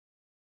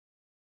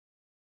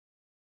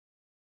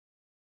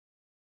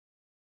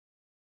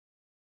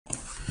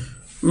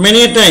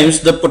many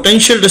times the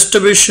potential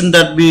distribution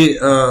that we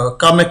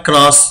come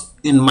across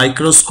in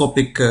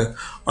microscopic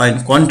or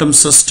in quantum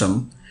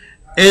system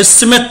is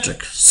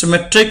symmetric.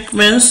 Symmetric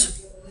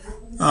means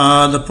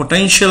the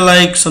potential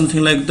like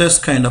something like this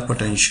kind of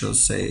potential.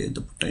 Say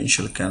the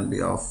potential can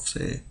be of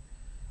say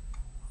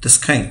this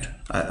kind.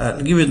 I'll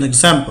give you an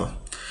example.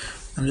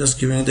 I'm just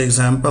giving you the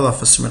example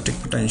of a symmetric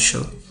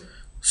potential.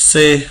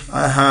 Say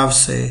I have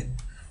say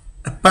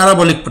a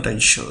parabolic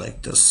potential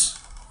like this.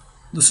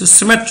 This is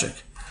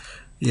symmetric.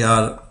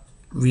 Here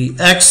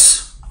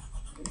Vx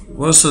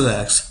versus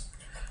x.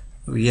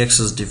 Vx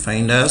is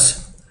defined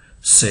as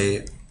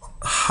say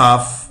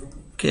half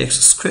kx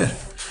square.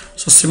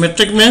 So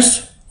symmetric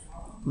means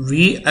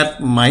V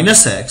at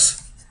minus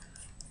x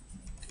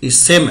is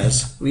same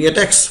as V at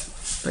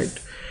x, right?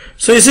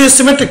 So this is a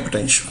symmetric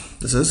potential.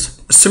 This is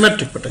a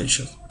symmetric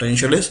potential.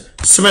 Potential is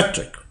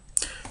symmetric,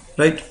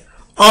 right?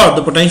 Or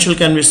the potential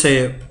can be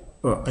say,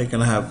 I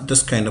can have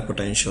this kind of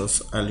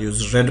potentials. I'll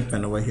use red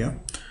pen over here.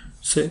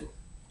 Say,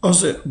 or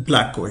say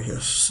black over here.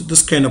 So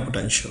this kind of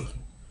potential.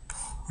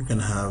 You can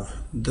have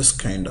this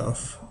kind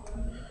of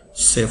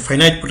say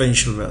finite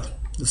potential well.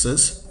 This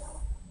is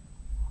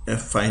a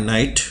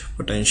finite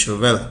potential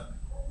well.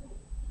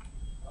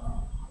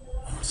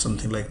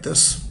 Something like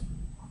this.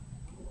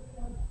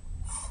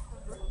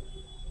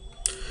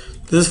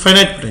 This is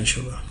finite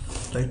potential well,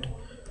 right?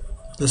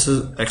 This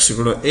is x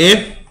equal to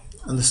a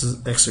and this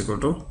is x equal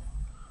to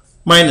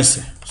minus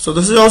a. So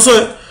this is also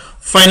a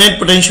finite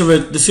potential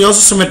with this is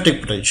also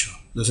symmetric potential.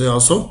 This is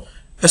also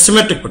a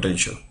symmetric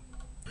potential.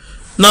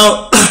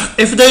 Now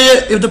if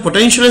the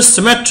potential is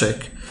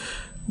symmetric,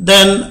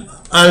 then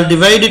I'll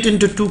divide it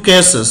into two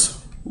cases.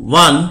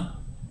 One,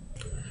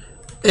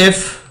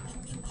 if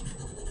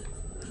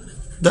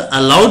the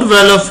allowed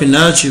value of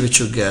energy which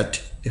you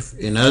get, if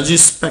energy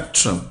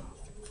spectrum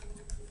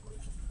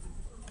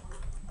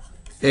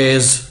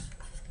is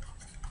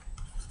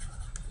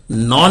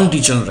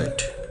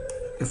non-degenerate,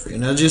 if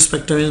energy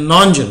spectrum is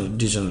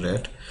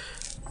non-degenerate,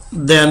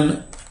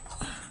 then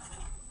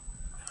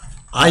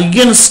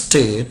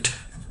eigenstate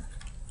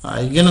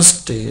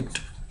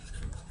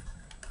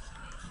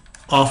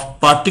of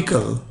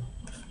particle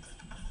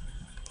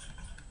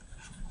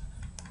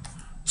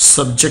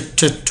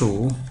subjected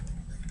to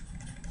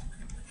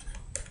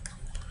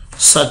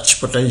such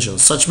potential,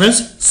 such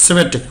means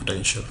symmetric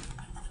potential.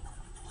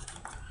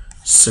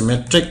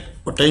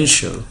 Symmetric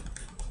potential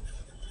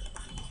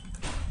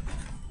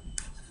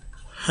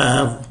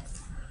have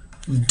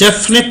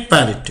definite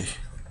parity.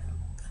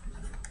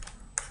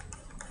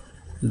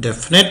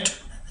 Definite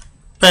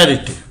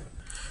parity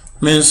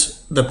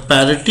means the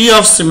parity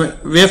of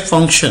wave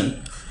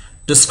function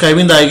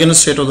describing the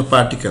eigenstate of the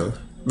particle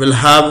will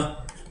have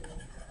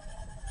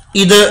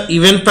either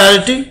even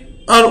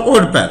parity or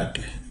odd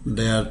parity.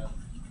 They are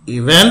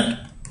even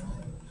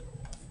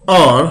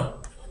or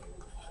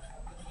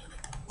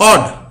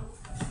odd.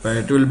 The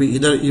parity will be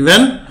either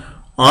even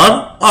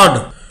or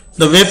odd.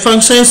 The wave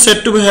function is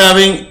said to be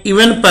having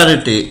even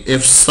parity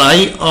if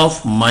psi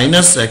of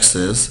minus x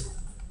is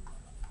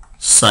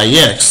psi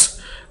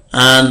x,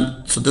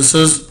 and so this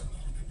is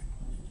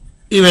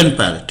even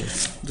parity.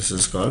 This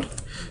is called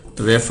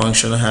the wave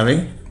function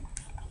having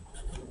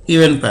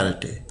even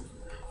parity.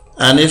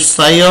 And if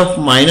psi of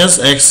minus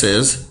x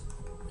is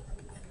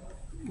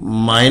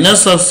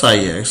minus of psi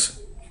x,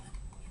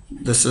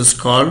 this is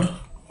called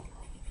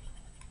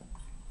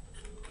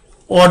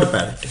odd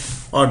parity.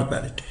 Odd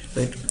parity,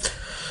 right?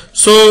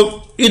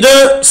 So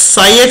either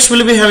psi x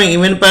will be having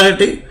even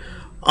parity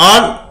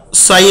or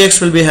psi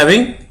x will be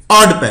having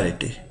odd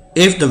parity.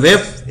 If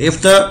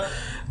the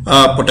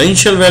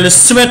potential value is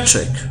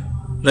symmetric,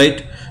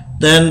 right,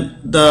 then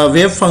the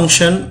wave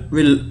function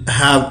will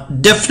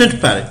have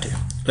definite parity,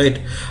 right?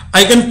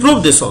 I can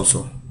prove this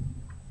also.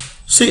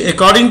 See,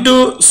 according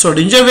to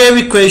Schrodinger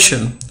wave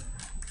equation,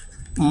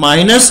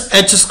 minus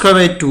h square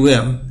by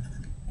 2m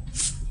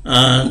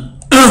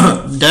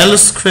and del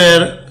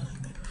square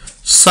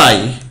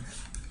psi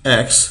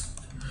x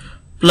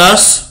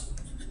plus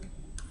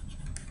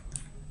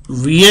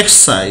Vx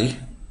psi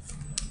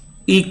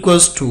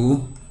equals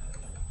to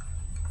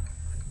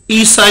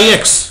E psi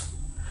x.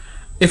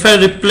 If I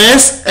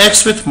replace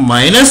x with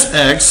minus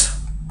x,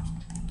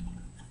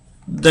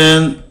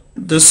 then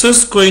this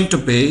is going to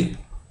be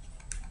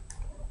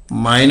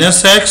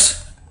minus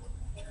x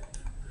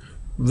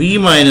V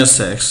minus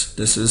x.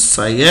 This is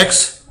psi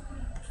x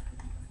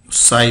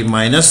psi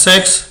minus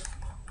x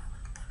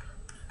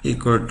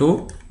equal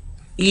to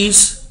E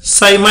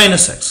psi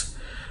minus x,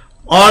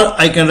 or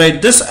I can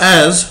write this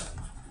as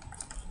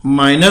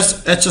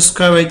minus h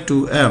square by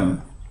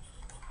 2m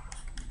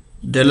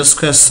del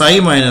square psi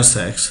minus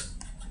x.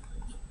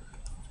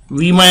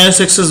 V minus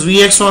x is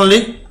Vx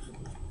only,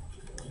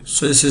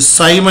 so this is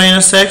psi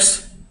minus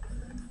x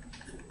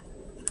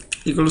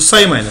equal to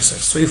psi minus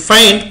x. So you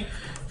find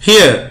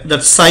here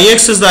that psi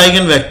x is the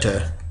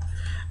eigenvector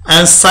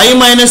and psi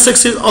minus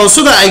x is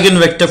also the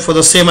eigenvector for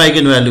the same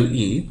eigenvalue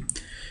E.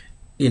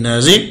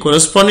 Energy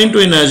corresponding to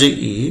energy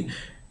E,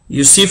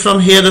 you see from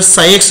here the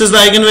psi x is the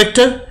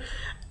eigenvector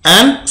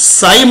and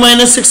psi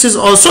minus 6 is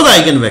also the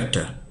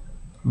eigenvector.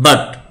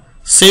 But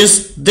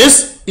since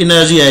this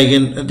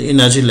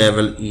energy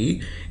level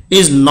E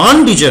is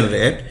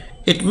non-degenerate,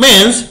 it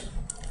means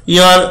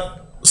your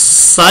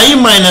psi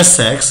minus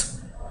x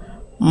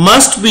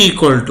must be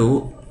equal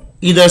to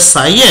either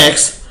psi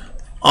x,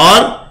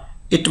 or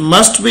it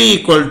must be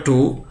equal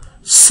to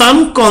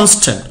some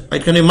constant.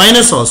 It can be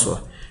minus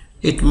also.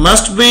 It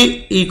must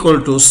be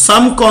equal to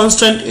some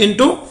constant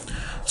into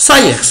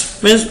psi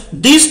x. Means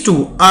these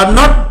two are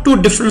not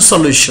two different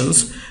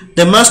solutions,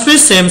 they must be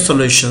same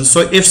solution.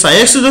 So if psi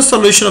x is the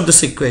solution of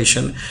this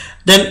equation,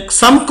 then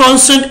some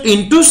constant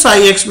into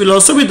psi x will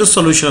also be the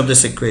solution of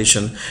this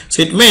equation.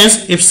 So it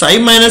means if psi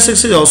minus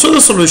x is also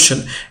the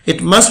solution,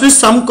 it must be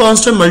some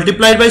constant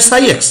multiplied by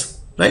psi x,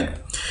 right?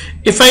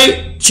 If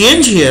I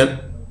change here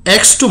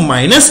x to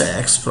minus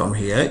x from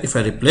here, if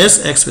I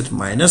replace x with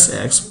minus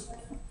x,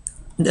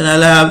 then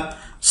I'll have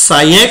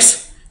psi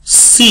x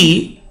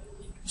c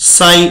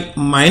psi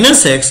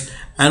minus x,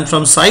 and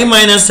from psi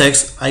minus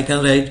x I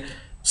can write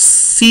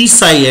c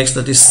psi x,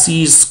 that is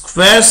c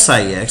square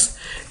psi x.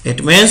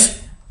 It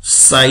means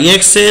psi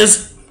x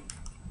is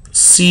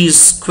c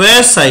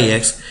square psi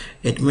x.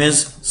 It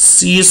means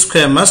c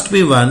square must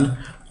be 1,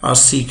 or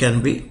c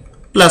can be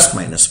plus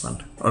minus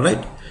 1.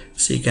 Alright,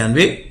 c can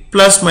be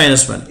plus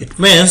minus 1. It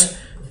means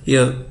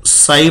here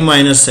psi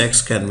minus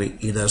x can be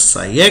either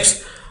psi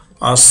x,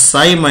 or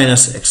psi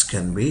minus x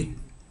can be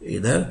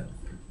either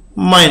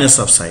minus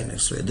of sin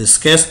x. So in this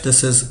case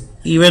this is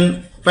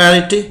even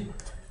parity,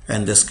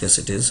 and this case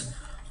it is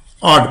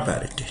odd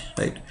parity,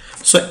 right?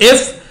 So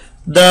if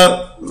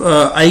the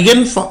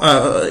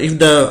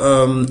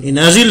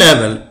energy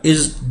level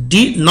is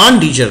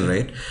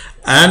non-degenerate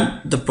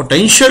and the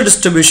potential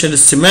distribution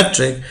is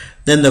symmetric,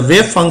 then the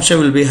wave function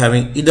will be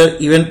having either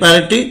even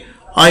parity,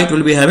 or it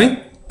will be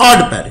having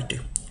odd parity.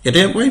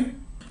 Getting a point?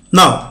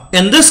 Now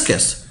in this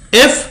case,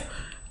 if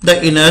the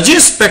energy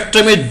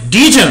spectrum is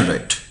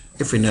degenerate,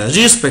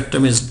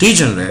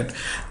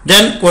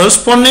 then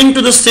corresponding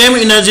to the same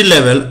energy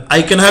level,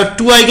 I can have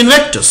two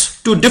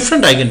eigenvectors, two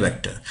different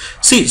eigenvectors.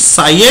 See,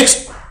 psi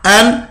x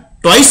and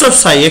twice of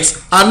psi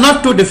x are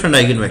not two different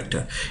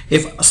eigenvectors.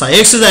 If psi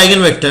x is the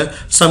eigenvector,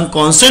 some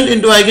constant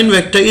into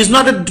eigenvector is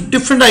not a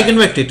different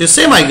eigenvector, it is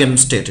same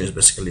eigenstate. Is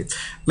basically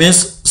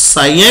means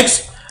psi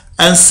x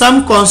and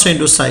some constant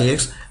into psi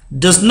x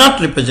does not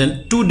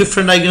represent two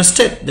different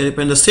eigenstate, they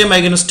represent the same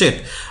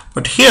eigenstate.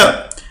 But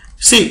here,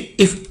 see,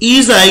 if E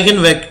is the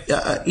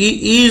eigenvector,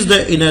 E is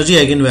the energy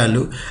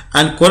eigenvalue,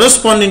 and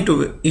corresponding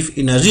to, if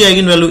energy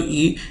eigenvalue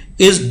E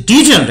is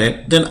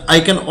degenerate, then I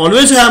can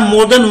always have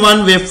more than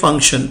one wave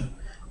function,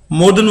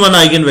 more than one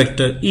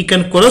eigenvector. E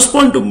can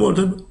correspond to more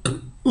than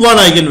one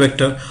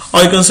eigenvector,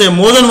 or you can say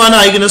more than one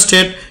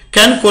eigenstate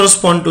can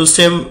correspond to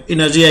same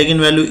energy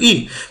eigenvalue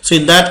E. So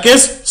in that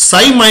case,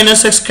 psi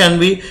minus x can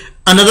be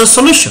another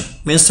solution,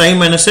 means psi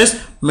minus x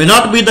may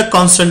not be the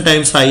constant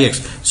times psi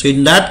x. So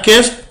in that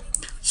case,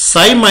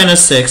 psi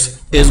minus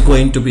x is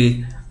going to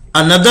be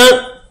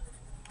another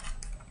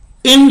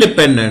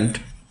independent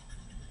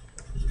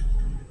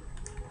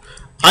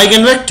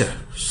eigenvector.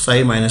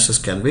 Psi minus x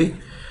can be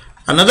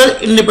another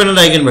independent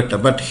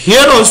eigenvector. But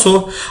here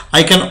also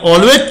I can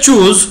always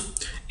choose,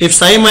 if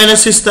psi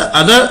minus is the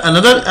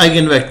another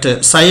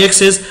eigenvector, psi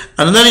x is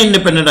another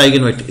independent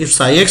eigenvector. If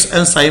psi x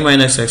and psi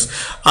minus x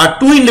are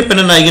two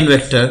independent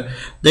eigenvector,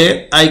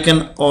 then I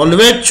can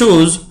always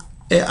choose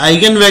a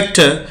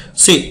eigenvector.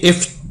 See,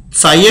 if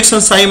psi x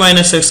and psi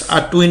minus x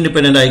are two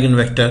independent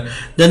eigenvector,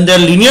 then their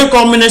linear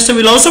combination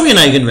will also be an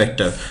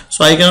eigenvector.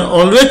 So I can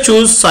always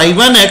choose psi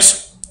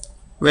 1x,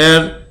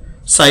 where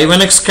psi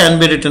 1x can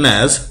be written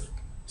as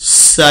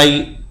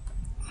psi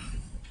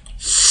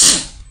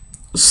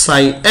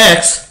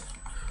x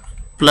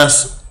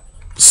plus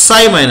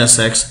psi minus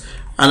x,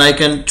 and I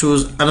can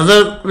choose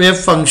another wave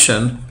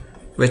function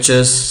which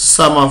is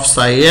sum of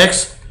psi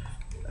x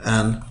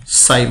and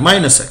psi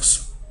minus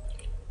x.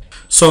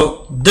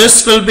 So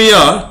this will be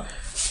our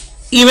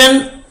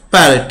even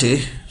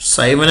parity.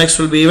 Psi 1x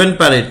will be even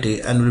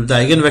parity and will be the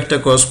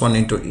eigenvector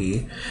corresponding to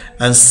E,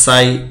 and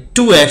psi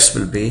 2x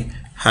will be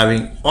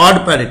having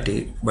odd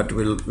parity, but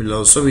will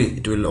also be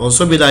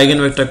the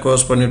eigenvector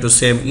corresponding to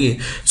same E.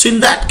 So in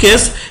that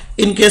case,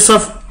 in case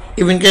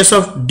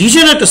of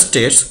degenerate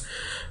states,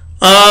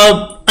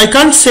 I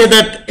can't say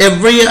that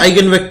every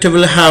eigenvector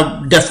will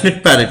have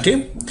definite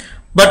parity,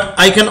 but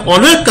I can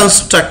always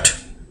construct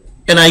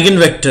an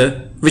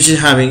eigenvector which is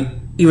having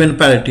even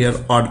parity or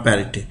odd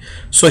parity.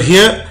 So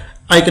here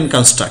I can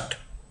construct,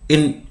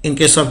 in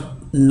case of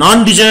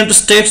non-degenerate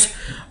states,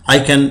 I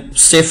can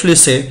safely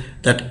say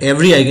that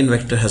every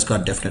eigenvector has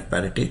got definite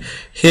parity.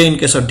 Here in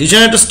case of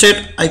degenerate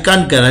state, I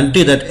can't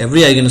guarantee that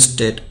every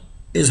eigenstate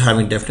is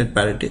having definite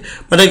parity,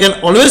 but I can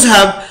always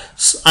have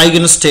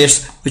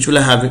eigenstates which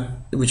will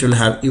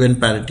have even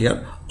parity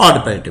or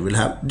odd parity, will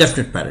have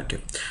definite parity.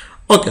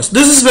 Okay, so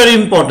this is very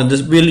important.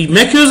 This will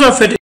make use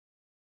of it